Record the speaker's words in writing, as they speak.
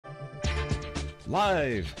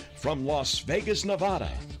Live from Las Vegas, Nevada,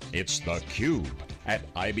 it's theCUBE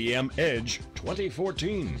at IBM Edge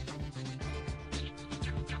 2014.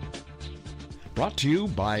 Brought to you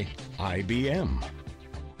by IBM.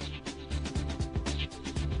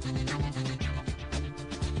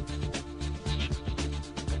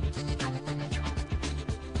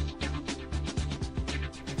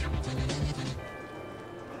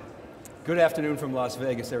 Good afternoon from Las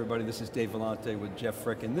Vegas, everybody. This is Dave Vellante with Jeff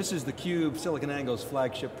Frick, and this is theCUBE, SiliconAngle's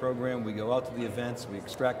flagship program. We go out to the events, we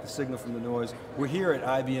extract the signal from the noise. We're here at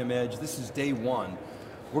IBM Edge. This is day one.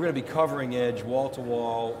 We're going to be covering Edge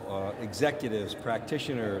wall-to-wall, executives,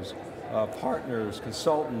 practitioners, partners,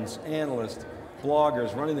 consultants, analysts,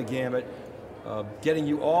 bloggers, running the gamut, getting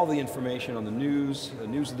you all the information on the news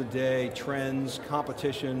of the day, trends,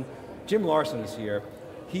 competition. Jim Larsen is here.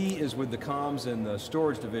 He is with the comms and the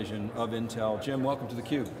storage division of Intel. Jim, welcome to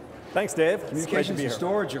theCUBE. Thanks, Dave. Communications and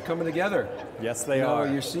storage are coming together. Yes, they are.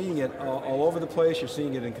 You're seeing it all over the place. You're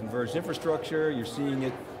seeing it in converged infrastructure. You're seeing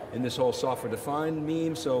it in this whole software-defined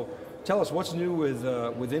meme. So tell us, what's new with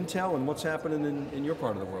Intel and what's happening in your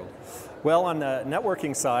part of the world? Well, on the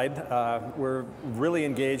networking side, we're really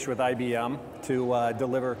engaged with IBM to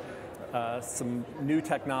deliver some new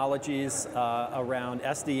technologies around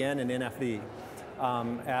SDN and NFV.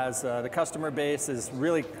 As the customer base is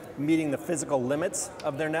really meeting the physical limits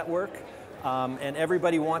of their network, and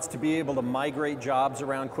everybody wants to be able to migrate jobs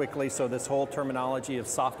around quickly, so this whole terminology of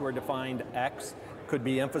software-defined X could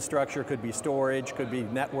be infrastructure, could be storage, could be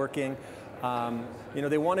networking.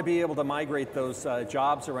 They want to be able to migrate those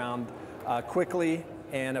jobs around quickly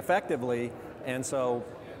and effectively, and so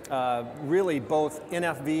really both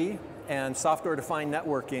NFV and software-defined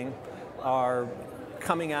networking are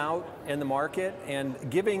coming out in the market and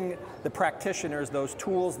giving the practitioners those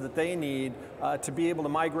tools that they need to be able to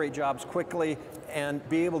migrate jobs quickly and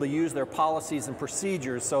be able to use their policies and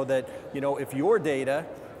procedures so that, if your data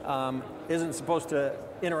isn't supposed to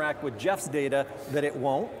interact with Jeff's data, that it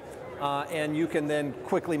won't, and you can then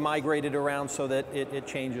quickly migrate it around so that it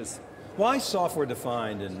changes. Why software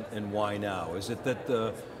defined and why now? Is it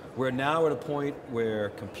that we're now at a point where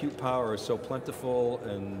compute power is so plentiful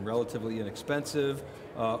and relatively inexpensive,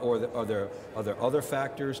 or are there other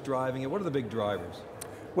factors driving it? What are the big drivers?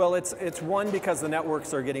 Well, it's one, because the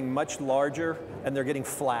networks are getting much larger and they're getting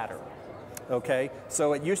flatter. Okay,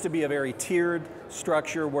 so it used to be a very tiered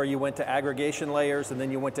structure where you went to aggregation layers and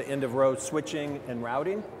then you went to end of row switching and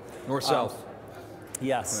routing. North-south.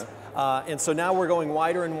 Yes, yeah. And so now we're going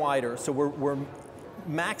wider and wider, so we're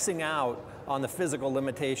maxing out on the physical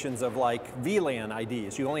limitations of like VLAN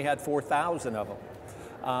IDs. You only had 4,000 of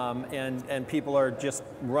them. And people are just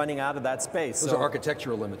running out of that space. Those are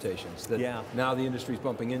architectural limitations that now the industry's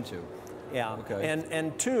bumping into. Yeah, okay.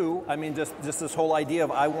 And two, just this whole idea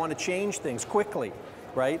of I want to change things quickly,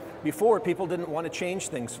 right? Before, people didn't want to change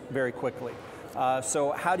things very quickly.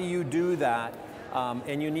 So how do you do that?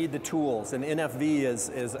 And you need the tools, and NFV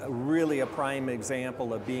is really a prime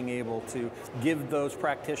example of being able to give those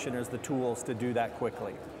practitioners the tools to do that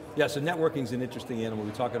quickly. Yeah, so networking's an interesting animal.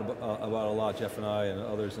 We talk about a lot, Jeff and I and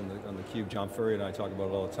others on the CUBE, John Furrier and I talk about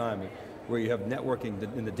it all the time, where you have networking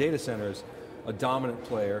in the data centers, a dominant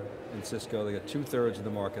player in Cisco. They got 2/3 of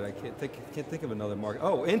the market. I can't think of another market.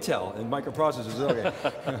 Oh, Intel and microprocessors,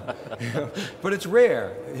 okay. But it's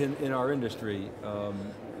rare in our industry,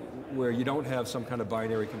 where you don't have some kind of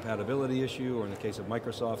binary compatibility issue, or in the case of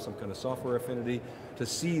Microsoft, some kind of software affinity, to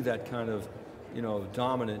see that kind of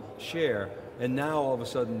dominant share. And now all of a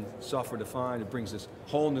sudden, software defined, it brings this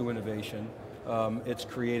whole new innovation. It's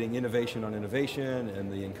creating innovation on innovation, and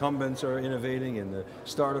the incumbents are innovating, and the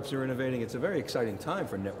startups are innovating. It's a very exciting time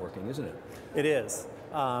for networking, isn't it? It is.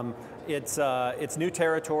 It's new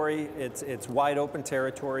territory. It's wide open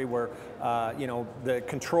territory where the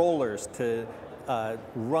controllers to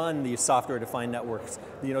run these software-defined networks.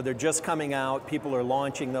 They're just coming out, people are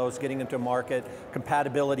launching those, getting into market,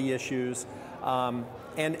 compatibility issues,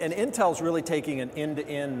 and Intel's really taking an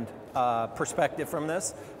end-to-end perspective from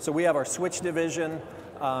this. So we have our switch division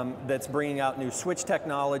that's bringing out new switch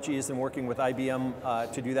technologies and working with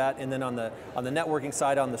IBM to do that, and then on the networking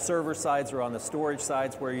side, on the server sides or on the storage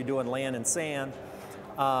sides where you're doing LAN and SAN,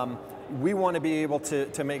 we want to be able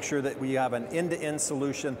to make sure that we have an end-to-end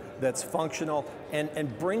solution that's functional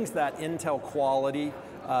and brings that Intel quality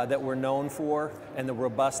that we're known for, and the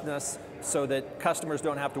robustness, so that customers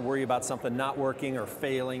don't have to worry about something not working or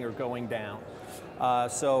failing or going down.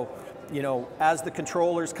 As the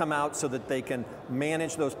controllers come out so that they can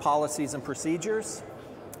manage those policies and procedures,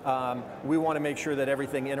 we want to make sure that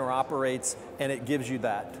everything interoperates and it gives you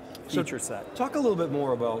that. feature set. Talk a little bit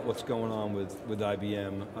more about what's going on with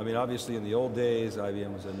IBM. I mean, obviously in the old days,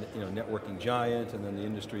 IBM was a networking giant, and then the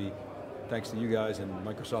industry, thanks to you guys and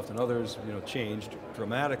Microsoft and others, changed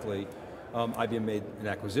dramatically. IBM made an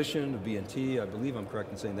acquisition of Vellante. I believe I'm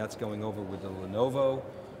correct in saying that's going over with the Lenovo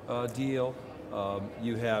deal.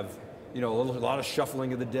 You have a lot of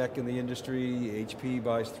shuffling of the deck in the industry. HP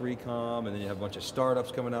buys 3Com, and then you have a bunch of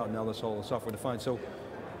startups coming out, and now this whole software defined. So,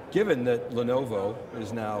 given that Lenovo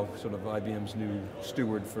is now sort of IBM's new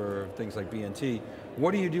steward for things like Vellante,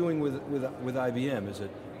 what are you doing with IBM? Is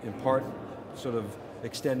it in part sort of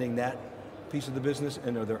extending that piece of the business,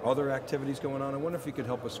 and are there other activities going on? I wonder if you could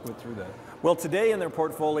help us squint through that. Well, today in their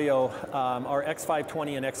portfolio, our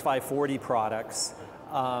X520 and X540 products,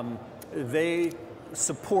 they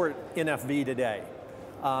support NFV today.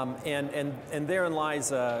 And therein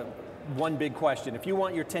lies one big question. If you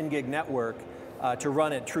want your 10 gig network to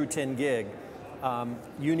run at true 10 gig,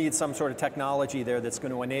 you need some sort of technology there that's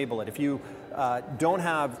going to enable it. If you don't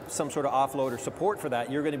have some sort of offload or support for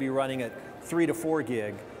that, you're going to be running at 3 to 4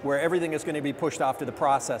 gig, where everything is going to be pushed off to the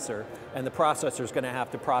processor, and the processor is going to have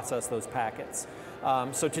to process those packets.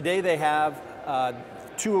 So today they have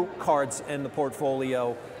 2 cards in the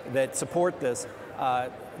portfolio that support this.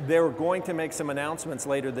 They're going to make some announcements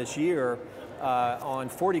later this year on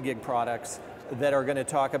 40 gig products that are going to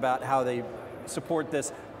talk about how they support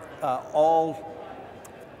this, all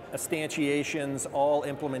instantiations, all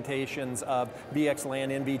implementations of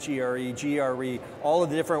VXLAN, NVGRE, GRE, all of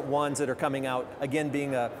the different ones that are coming out, again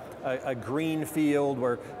being a green field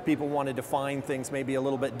where people want to define things maybe a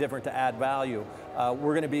little bit different to add value.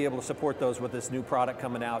 We're going to be able to support those with this new product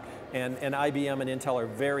coming out, and IBM and Intel are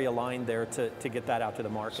very aligned there to get that out to the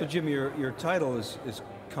market. So Jim, your title is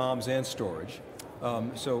comms and storage.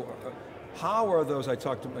 How are those, I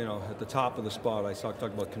talked at the top of the spot, I talked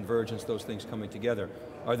about convergence, those things coming together.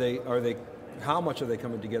 How much are they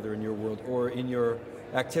coming together in your world, or in your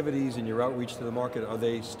activities, in your outreach to the market? Are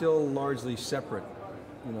they still largely separate,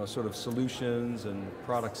 sort of solutions and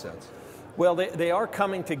product sets? Well, they are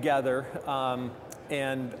coming together,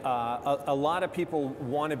 and a lot of people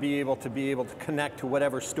want to be able to connect to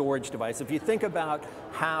whatever storage device. If you think about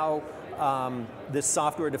how this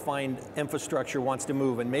software-defined infrastructure wants to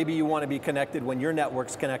move, and maybe you want to be connected when your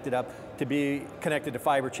network's connected up to be connected to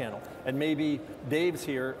fiber channel, and maybe Dave's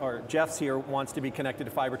here, or Jeff's here, wants to be connected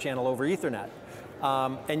to fiber channel over Ethernet.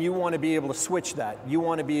 And you want to be able to switch that. You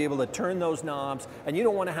want to be able to turn those knobs, and you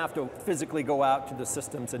don't want to have to physically go out to the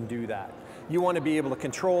systems and do that. You want to be able to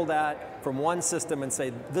control that from one system and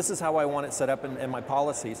say, this is how I want it set up in my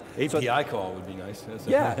policies. API call would be nice.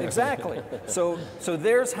 Yeah, exactly. So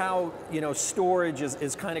there's how storage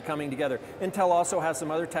is kind of coming together. Intel also has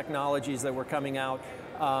some other technologies that were coming out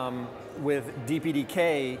with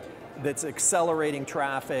DPDK that's accelerating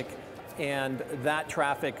traffic, and that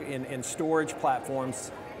traffic in storage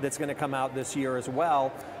platforms that's going to come out this year as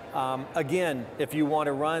well. Again, if you want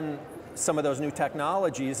to run some of those new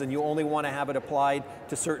technologies and you only want to have it applied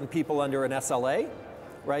to certain people under an SLA,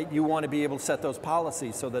 right? You want to be able to set those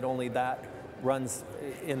policies so that only that runs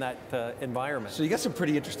in that environment. So you got some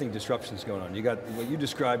pretty interesting disruptions going on. You got what you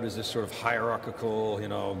described as this sort of hierarchical,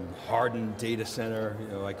 hardened data center.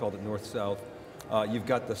 I called it north-south. You've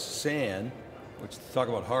got the SAN, which, talk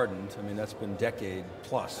about hardened, I mean, that's been decade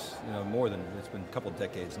plus, more than, it's been a couple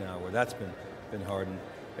decades now where that's been hardened.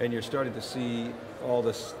 And you're starting to see all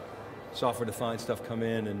this software-defined stuff come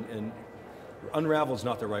in, and unravel is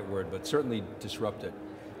not the right word, but certainly disrupt it.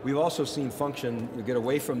 We've also seen function get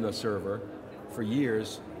away from the server for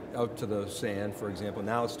years, out to the SAN, for example.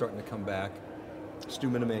 Now it's starting to come back. Stu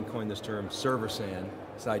Miniman coined this term, server SAN.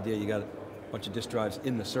 This idea you got a bunch of disk drives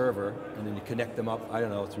in the server, and then you connect them up, I don't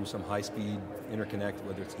know, through some high-speed interconnect,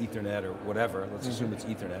 whether it's Ethernet or whatever, let's assume it's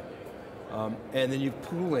Ethernet. And then you're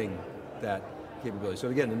pooling that capability. So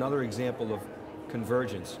again, another example of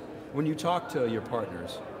convergence. When you talk to your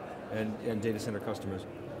partners and data center customers,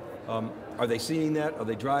 are they seeing that? Are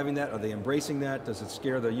they driving that? Are they embracing that? Does it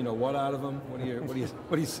scare the what out of them? What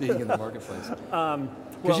are you seeing in the marketplace?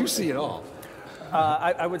 Because you see it all.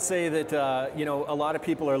 I would say that a lot of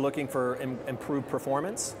people are looking for improved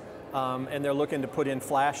performance, and they're looking to put in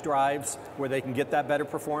flash drives where they can get that better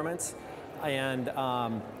performance, and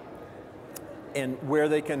where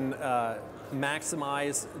they can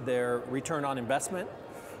maximize their return on investment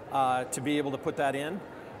to be able to put that in.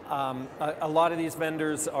 A lot of these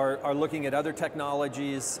vendors are looking at other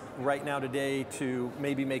technologies right now today to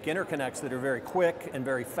maybe make interconnects that are very quick and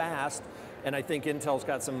very fast, and I think Intel's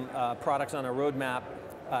got some products on a roadmap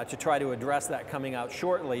to try to address that coming out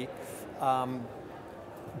shortly.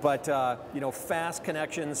 But fast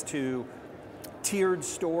connections to tiered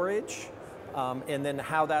storage, and then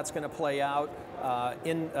how that's going to play out.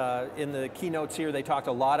 In the keynotes here, they talked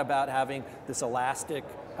a lot about having this elastic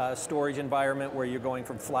storage environment where you're going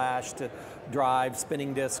from flash to drive,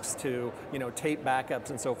 spinning disks to tape backups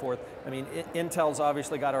and so forth. I mean, Intel's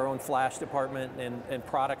obviously got our own flash department and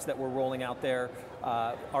products that we're rolling out there,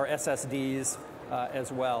 our SSDs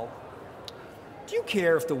as well. Do you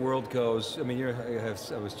care if the world goes, I mean,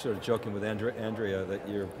 I was sort of joking with Andrea that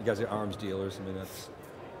you guys are arms dealers. I mean,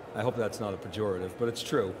 I hope that's not a pejorative, but it's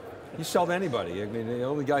true. You sell to anybody. I mean, the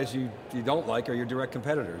only guys you don't like are your direct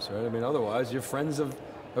competitors, right? I mean, otherwise, you're friends of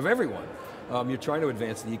everyone. You're trying to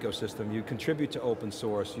advance the ecosystem, you contribute to open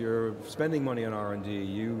source, you're spending money on R&D,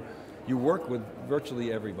 you work with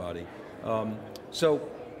virtually everybody. So,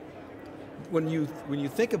 when you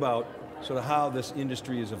think about sort of how this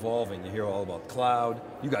industry is evolving, you hear all about cloud,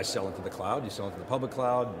 you guys sell into the cloud, you sell into the public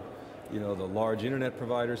cloud, the large internet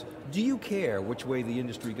providers. Do you care which way the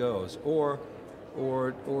industry goes, or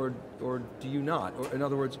do you not? Or in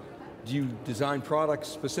other words, do you design products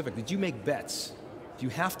specifically? Do you make bets? Do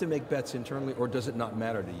you have to make bets internally, or does it not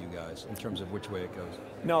matter to you guys in terms of which way it goes?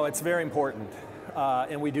 No, it's very important,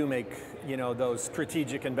 and we do make those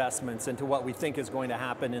strategic investments into what we think is going to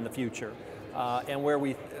happen in the future. And where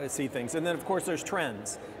we see things. And then of course there's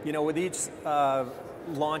trends. With each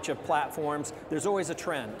launch of platforms, there's always a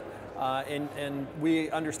trend. And we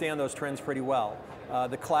understand those trends pretty well.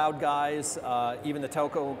 The cloud guys, even the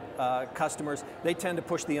telco customers, they tend to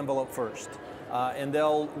push the envelope first. And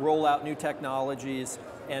they'll roll out new technologies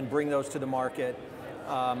and bring those to the market.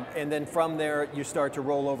 And then from there, you start to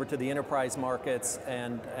roll over to the enterprise markets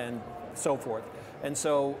and so forth. And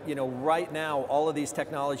so, right now, all of these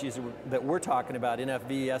technologies that we're talking about,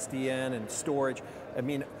 NFV, SDN, and storage, I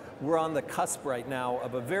mean, we're on the cusp right now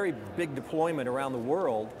of a very big deployment around the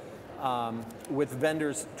world with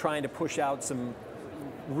vendors trying to push out some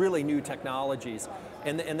really new technologies.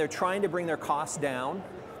 And they're trying to bring their costs down,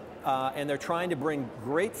 and they're trying to bring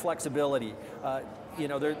great flexibility.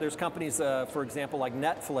 There's companies, for example, like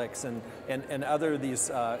Netflix and other these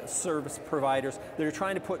service providers that are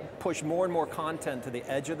trying to push more and more content to the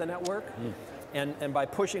edge of the network. And by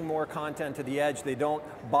pushing more content to the edge, they don't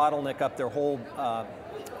bottleneck up their whole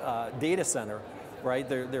data center, right?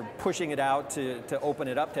 They're pushing it out to open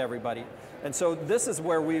it up to everybody. And so this is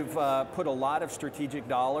where we've put a lot of strategic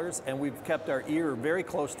dollars, and we've kept our ear very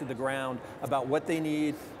close to the ground about what they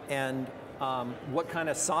need and what kind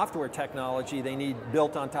of software technology they need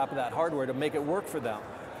built on top of that hardware to make it work for them.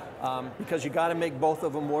 Because you got to make both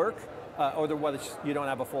of them work, otherwise you don't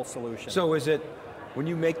have a full solution. So is it, when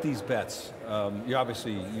you make these bets, you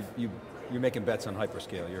obviously, you're making bets on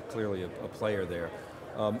hyperscale, you're clearly a player there.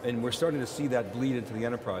 And we're starting to see that bleed into the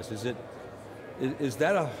enterprise. Is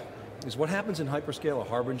what happens in hyperscale a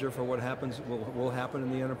harbinger for what will happen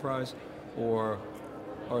in the enterprise? Or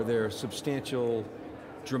are there substantial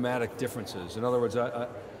dramatic differences? In other words,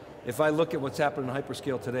 if I look at what's happening in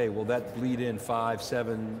hyperscale today, will that bleed in 5,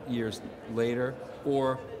 7 years later?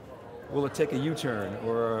 Or will it take a U-turn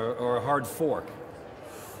or a hard fork?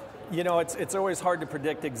 It's always hard to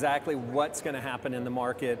predict exactly what's going to happen in the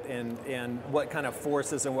market and what kind of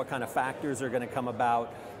forces and what kind of factors are going to come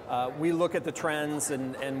about. We look at the trends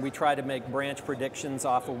and we try to make branch predictions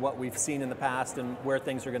off of what we've seen in the past and where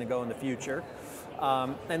things are going to go in the future.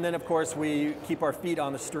 And then of course we keep our feet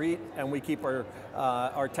on the street and we keep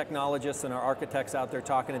our technologists and our architects out there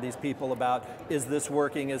talking to these people about, is this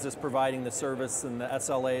working, is this providing the service and the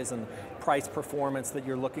SLAs and price performance that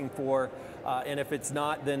you're looking for? And if it's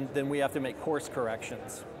not, then we have to make course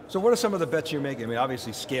corrections. So what are some of the bets you're making? I mean,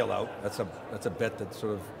 obviously scale out, that's a bet that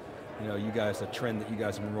sort of, you guys, a trend that you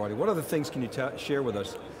guys have been riding. What other things can you share with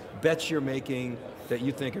us? Bets you're making that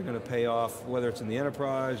you think are going to pay off, whether it's in the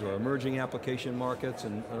enterprise or emerging application markets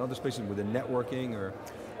and other spaces within networking, or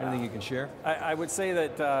anything you can share? I would say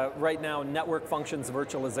that right now network functions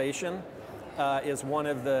virtualization is one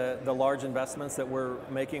of the large investments that we're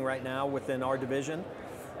making right now within our division.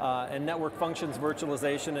 And network functions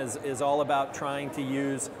virtualization is all about trying to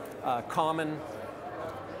use common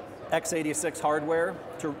x86 hardware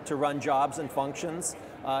to run jobs and functions,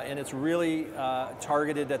 and it's really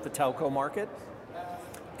targeted at the telco market.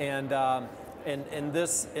 And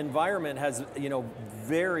this environment has,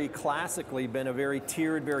 very classically been a very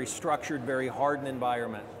tiered, very structured, very hardened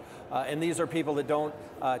environment. And these are people that don't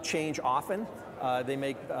change often. They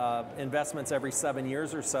make investments every 7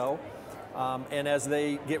 years or so. And as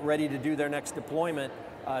they get ready to do their next deployment,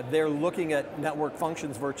 they're looking at network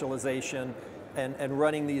functions virtualization and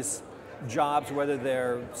running these jobs, whether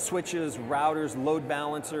they're switches, routers, load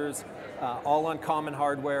balancers, all on common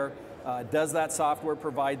hardware. Does that software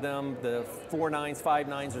provide them the 4 nines, 5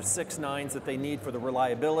 nines, or 6 nines that they need for the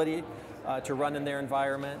reliability to run in their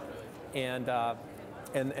environment?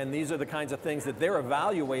 And these are the kinds of things that they're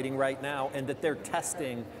evaluating right now and that they're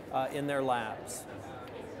testing in their labs.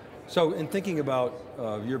 So in thinking about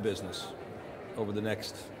your business over the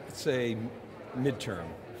next, let's say, midterm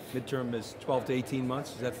is 12 to 18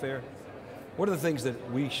 months, is that fair? What are the things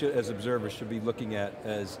that we should, as observers, should be looking at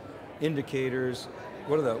as indicators?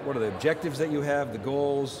 What are the objectives that you have, the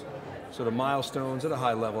goals, sort of milestones at a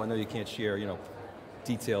high level? I know you can't share,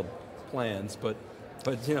 detailed plans, but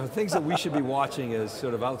things that we should be watching as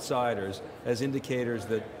sort of outsiders, as indicators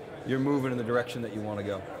that you're moving in the direction that you want to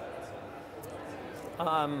go.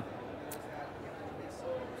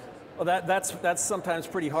 Well, that's sometimes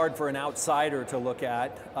pretty hard for an outsider to look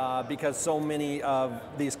at because so many of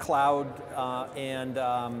these cloud and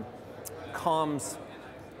comms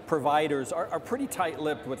providers are pretty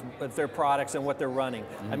tight-lipped with their products and what they're running.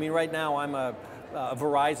 I mean, right now I'm a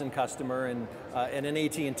Verizon customer and an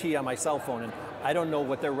AT&T on my cell phone, and I don't know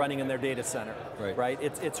what they're running in their data center, right?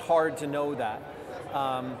 It's hard to know that.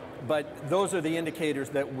 But those are the indicators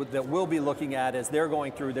that we'll be looking at as they're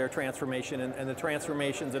going through their transformation and the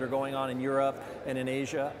transformations that are going on in Europe and in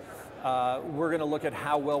Asia. We're going to look at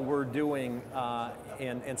how well we're doing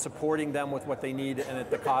and supporting them with what they need and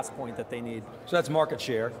at the cost point that they need. So that's market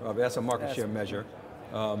share. That's a market share measure.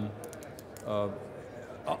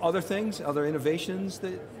 Other things, other innovations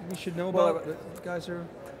that we should know about that guys are?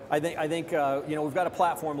 I think we've got a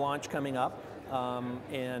platform launch coming up.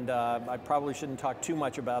 I probably shouldn't talk too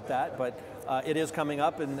much about that, but it is coming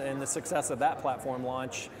up, and the success of that platform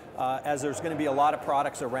launch, as there's going to be a lot of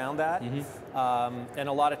products around that, and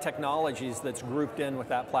a lot of technologies that's grouped in with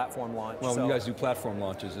that platform launch. Well, when you guys do platform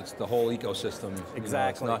launches, it's the whole ecosystem.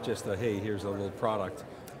 Exactly. It's not just a, hey, here's a little product.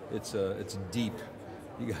 It's deep.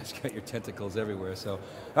 You guys got your tentacles everywhere. So, all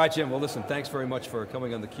right, Jim, well listen, thanks very much for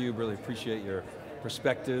coming on theCUBE. Really appreciate your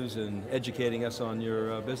perspectives and educating us on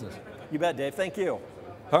your business. You bet, Dave, thank you.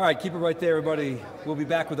 All right, keep it right there, everybody. We'll be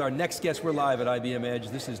back with our next guest. We're live at IBM Edge.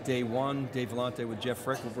 This is day one. Dave Vellante with Jeff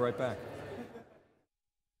Frick. We'll be right back.